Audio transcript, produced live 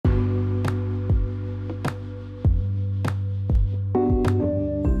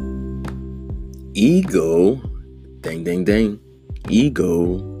Ego, dang, dang, dang.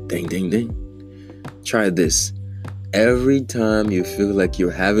 Ego, dang, dang, dang. Try this. Every time you feel like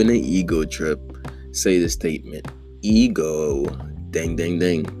you're having an ego trip, say the statement, ego, dang, dang,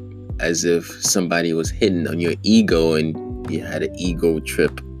 dang. As if somebody was hitting on your ego and you had an ego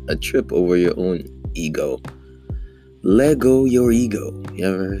trip, a trip over your own ego. Let go your ego. You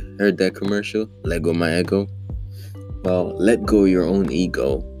ever heard that commercial? Let go my ego? Well, let go your own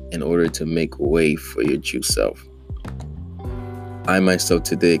ego in order to make way for your true self. I myself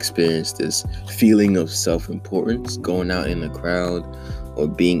today experienced this feeling of self-importance going out in a crowd or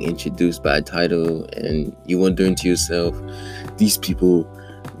being introduced by a title, and you wondering to yourself, these people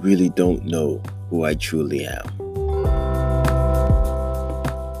really don't know who I truly am.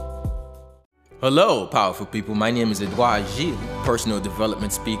 Hello, powerful people. My name is Edouard Gilles, personal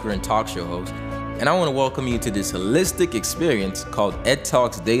development speaker and talk show host, and I want to welcome you to this holistic experience called Ed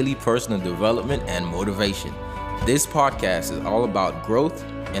Talks Daily Personal Development and Motivation. This podcast is all about growth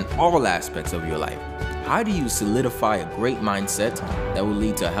in all aspects of your life. How do you solidify a great mindset that will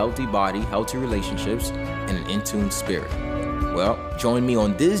lead to a healthy body, healthy relationships, and an in-tune spirit? Well, join me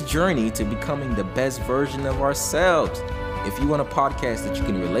on this journey to becoming the best version of ourselves. If you want a podcast that you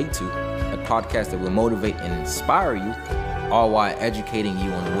can relate to, a podcast that will motivate and inspire you, all while educating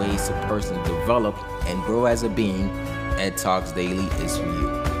you on ways to personally develop and grow as a being, Ed Talks Daily is for you.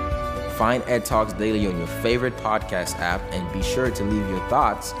 Find Ed Talks Daily on your favorite podcast app and be sure to leave your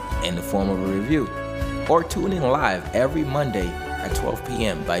thoughts in the form of a review. Or tune in live every Monday at 12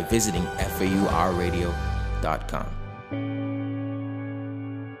 p.m. by visiting faurradio.com.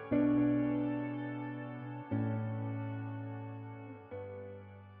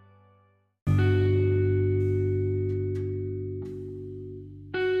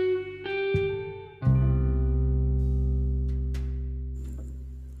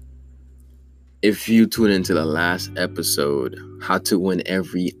 If you tune into the last episode, How to Win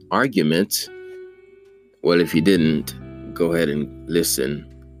Every Argument, well, if you didn't, go ahead and listen.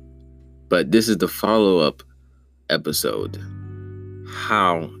 But this is the follow-up episode,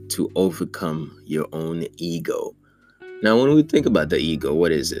 How to Overcome Your Own Ego. Now, when we think about the ego,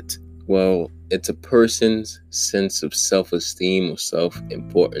 what is it? Well, it's a person's sense of self-esteem or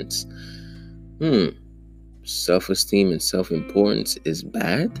self-importance. Self-esteem and self-importance is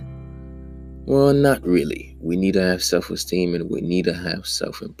bad? Well, not really. We need to have self-esteem and we need to have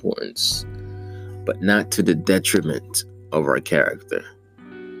self-importance, but not to the detriment of our character.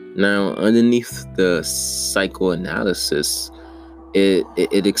 Now, underneath the psychoanalysis,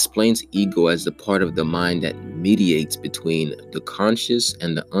 it explains ego as the part of the mind that mediates between the conscious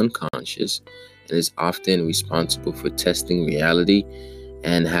and the unconscious and is often responsible for testing reality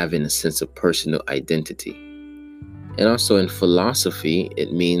and having a sense of personal identity. And also in philosophy,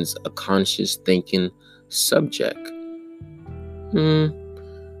 it means a conscious thinking subject.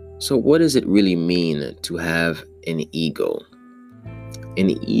 So what does it really mean to have an ego?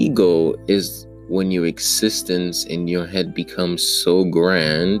 An ego is when your existence in your head becomes so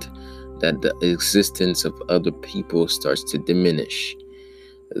grand that the existence of other people starts to diminish.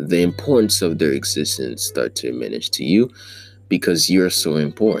 The importance of their existence starts to diminish to you because you're so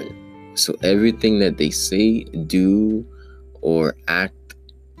important. So everything that they say, do, or act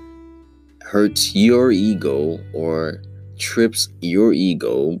hurts your ego or trips your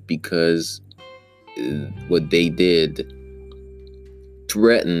ego because what they did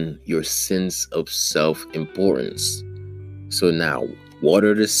threaten your sense of self-importance. So now, what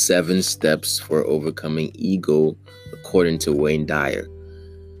are the 7 steps for overcoming ego according to Wayne Dyer?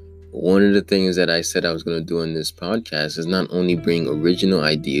 One of the things that I said I was going to do in this podcast is not only bring original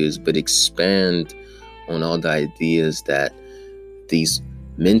ideas, but expand on all the ideas that these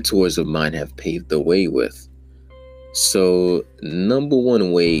mentors of mine have paved the way with. So, number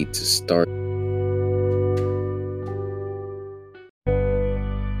one way to start.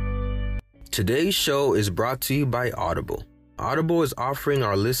 Today's show is brought to you by Audible. Audible is offering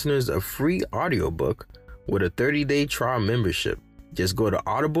our listeners a free audiobook with a 30-day trial membership. Just go to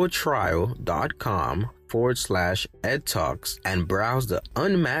audibletrial.com/edtalks and browse the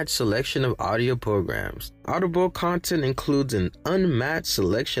unmatched selection of audio programs. Audible content includes an unmatched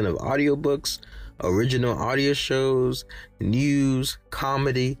selection of audiobooks, original audio shows, news,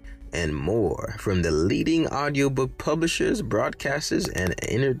 comedy, and more from the leading audiobook publishers, broadcasters, and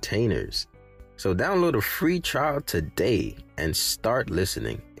entertainers. So download a free trial today and start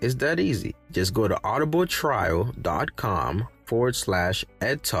listening. It's that easy. Just go to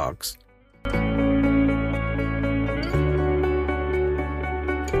audibletrial.com/edtalks.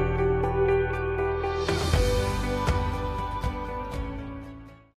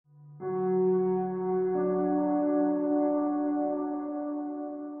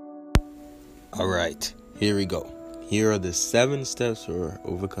 All right, here we go. Here are the 7 steps for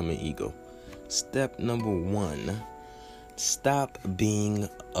overcoming ego. Step number 1, stop being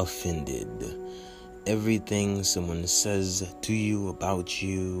offended. Everything someone says to you, about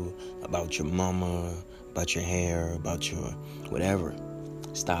your mama, about your hair, about your whatever,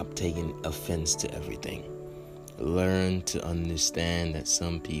 stop taking offense to everything. Learn to understand that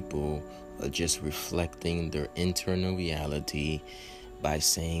some people are just reflecting their internal reality by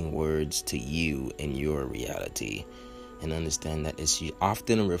saying words to you in your reality, and understand that it's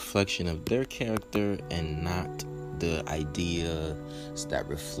often a reflection of their character and not the ideas that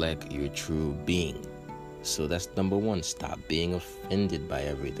reflect your true being. So that's number 1. Stop being offended by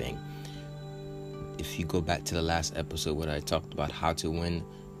everything. If you go back to the last episode where I talked about how to win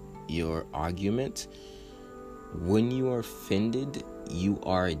your argument, when you are offended, you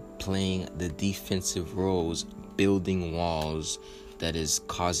are playing the defensive roles, building walls that is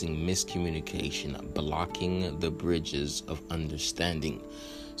causing miscommunication, blocking the bridges of understanding.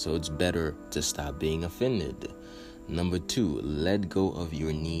 So it's better to stop being offended. Number 2, let go of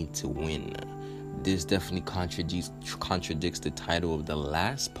your need to win. This definitely contradicts the title of the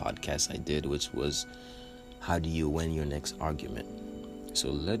last podcast I did, which was How Do You Win Your Next Argument? So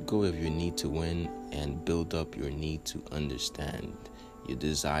let go of your need to win and build up your need to understand, your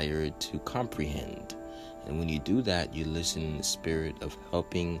desire to comprehend. And when you do that, you listen in the spirit of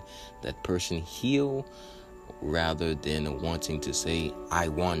helping that person heal rather than wanting to say, I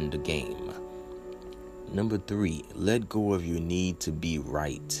won the game. Number 3, let go of your need to be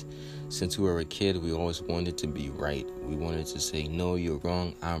right. Since we were a kid, we always wanted to be right. We wanted to say, no, you're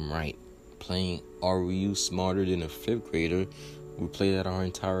wrong, I'm right. Playing Are You Smarter Than a 5th grader? We play that our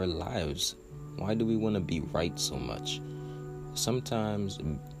entire lives. Why do we want to be right so much? Sometimes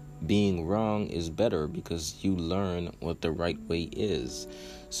being wrong is better because you learn what the right way is.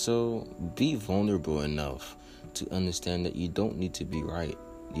 So be vulnerable enough to understand that you don't need to be right.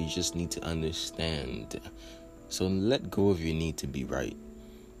 You just need to understand. So let go of your need to be right.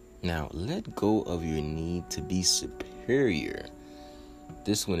 Now, let go of your need to be superior.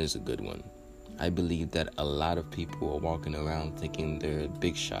 This one is a good one. I believe that a lot of people are walking around thinking they're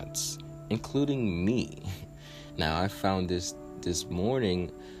big shots, including me. Now, I found this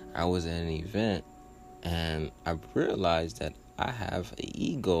morning. I was at an event and I realized that I have an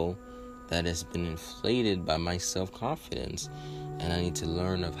ego that has been inflated by my self-confidence, and I need to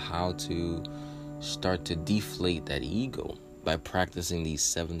learn of how to start to deflate that ego by practicing these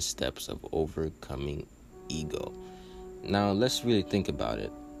 7 steps of overcoming ego. Now, let's really think about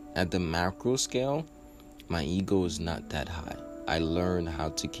it. At the macro scale, my ego is not that high. I learned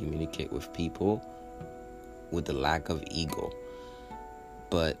how to communicate with people with the lack of ego.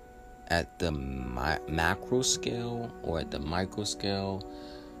 But at the macro scale or at the micro scale,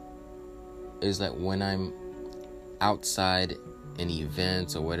 is like when I'm outside in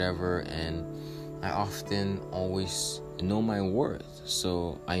events or whatever, and I often always know my worth.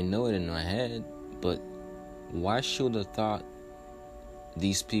 So I know it in my head, but why should the thought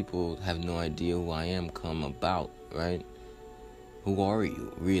these people have no idea who I am come about, right? Who are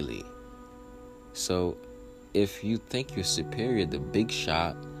you, really? So if you think you're superior, the big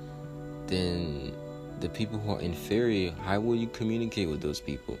shot, then the people who are inferior, how will you communicate with those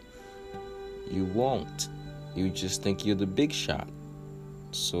people? You won't. You just think you're the big shot.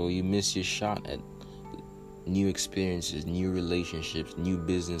 So you miss your shot at new experiences, new relationships, new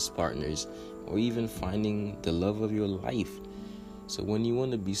business partners, or even finding the love of your life. So when you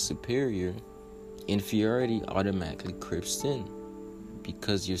want to be superior, inferiority automatically creeps in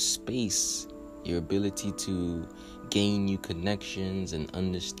because your space, your ability to gain new connections and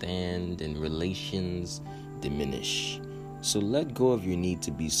understand and relations diminish. So let go of your need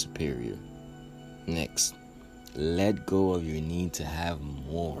to be superior. Next, let go of your need to have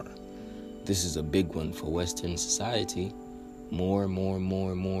more. This is a big one for Western society. More.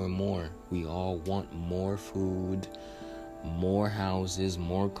 We all want more food, more houses,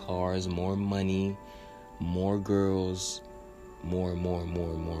 more cars, more money, more girls, more.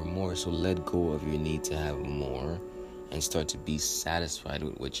 So let go of your need to have more and start to be satisfied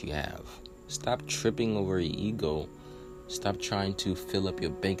with what you have. Stop tripping over your ego. Stop trying to fill up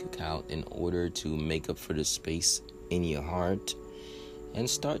your bank account in order to make up for the space in your heart, and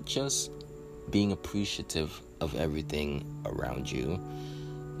start just being appreciative of everything around you.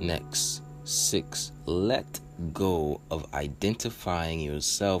 Next, 6, let go of identifying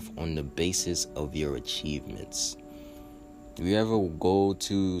yourself on the basis of your achievements. Do you ever go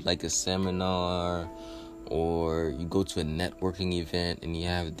to like a seminar or you go to a networking event and you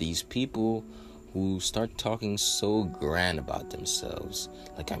have these people who start talking so grand about themselves,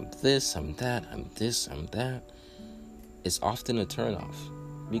 like I'm this, I'm that, I'm this, I'm that, it's often a turnoff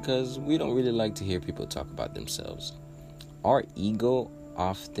because we don't really like to hear people talk about themselves. Our ego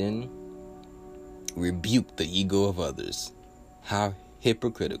often rebuke the ego of others. How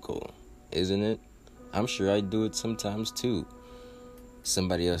hypocritical, isn't it? I'm sure I do it sometimes too.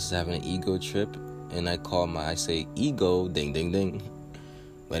 Somebody else is having an ego trip and I say ego, ding, ding, ding.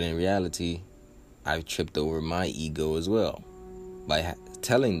 But in reality, I've tripped over my ego as well. By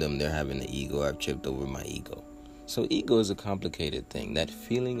telling them they're having an ego, I've tripped over my ego. So ego is a complicated thing. That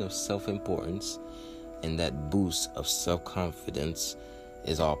feeling of self-importance and that boost of self-confidence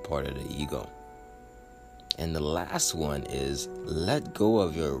is all part of the ego. And the last one is let go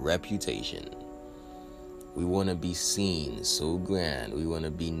of your reputation. We want to be seen so grand. We want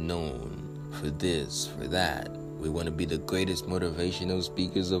to be known for this, for that. We want to be the greatest motivational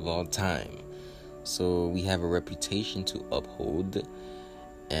speakers of all time. So we have a reputation to uphold,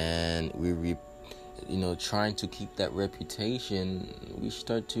 and trying to keep that reputation, we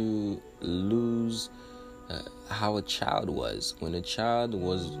start to lose how a child was. When a child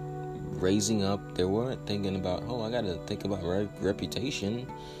was raising up, they weren't thinking about, I got to think about reputation.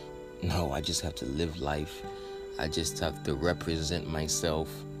 No, I just have to live life. I just have to represent myself.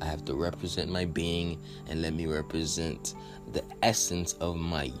 I have to represent my being and let me represent the essence of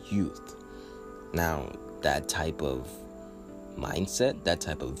my youth. Now, that type of mindset, that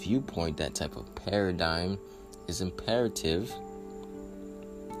type of viewpoint, that type of paradigm is imperative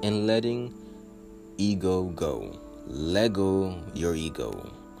in letting ego go. Let go your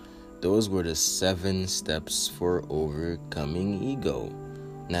ego. Those were the 7 steps for overcoming ego.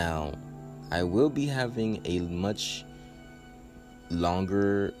 Now, I will be having a much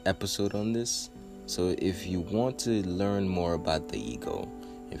longer episode on this. So if you want to learn more about the ego,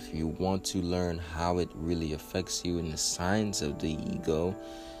 if you want to learn how it really affects you and the signs of the ego,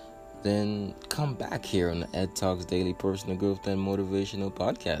 then come back here on the Ed Talks Daily Personal Growth and Motivational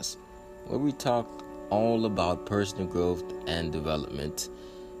Podcast, where we talk all about personal growth and development.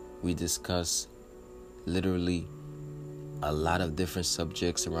 We discuss literally a lot of different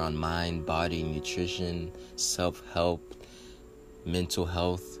subjects around mind, body, nutrition, self-help, mental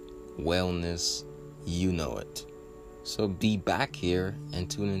health, wellness, you know it. So be back here and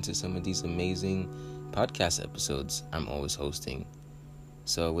tune into some of these amazing podcast episodes I'm always hosting.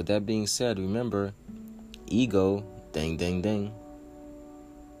 So with that being said, remember, ego, ding, ding, ding.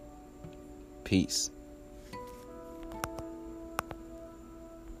 Peace.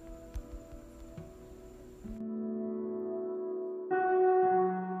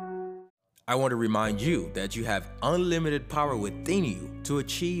 I want to remind you that you have unlimited power within you to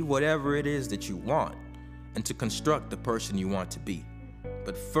achieve whatever it is that you want and to construct the person you want to be.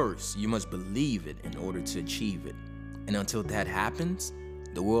 But first, you must believe it in order to achieve it. And until that happens,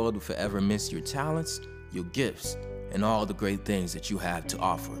 the world will forever miss your talents, your gifts, and all the great things that you have to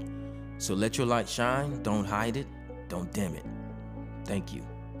offer. So let your light shine, don't hide it, don't dim it. Thank you.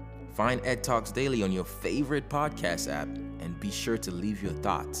 Find Ed Talks Daily on your favorite podcast app and be sure to leave your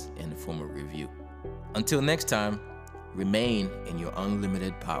thoughts in the form of review. Until next time, remain in your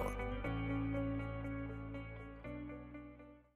unlimited power.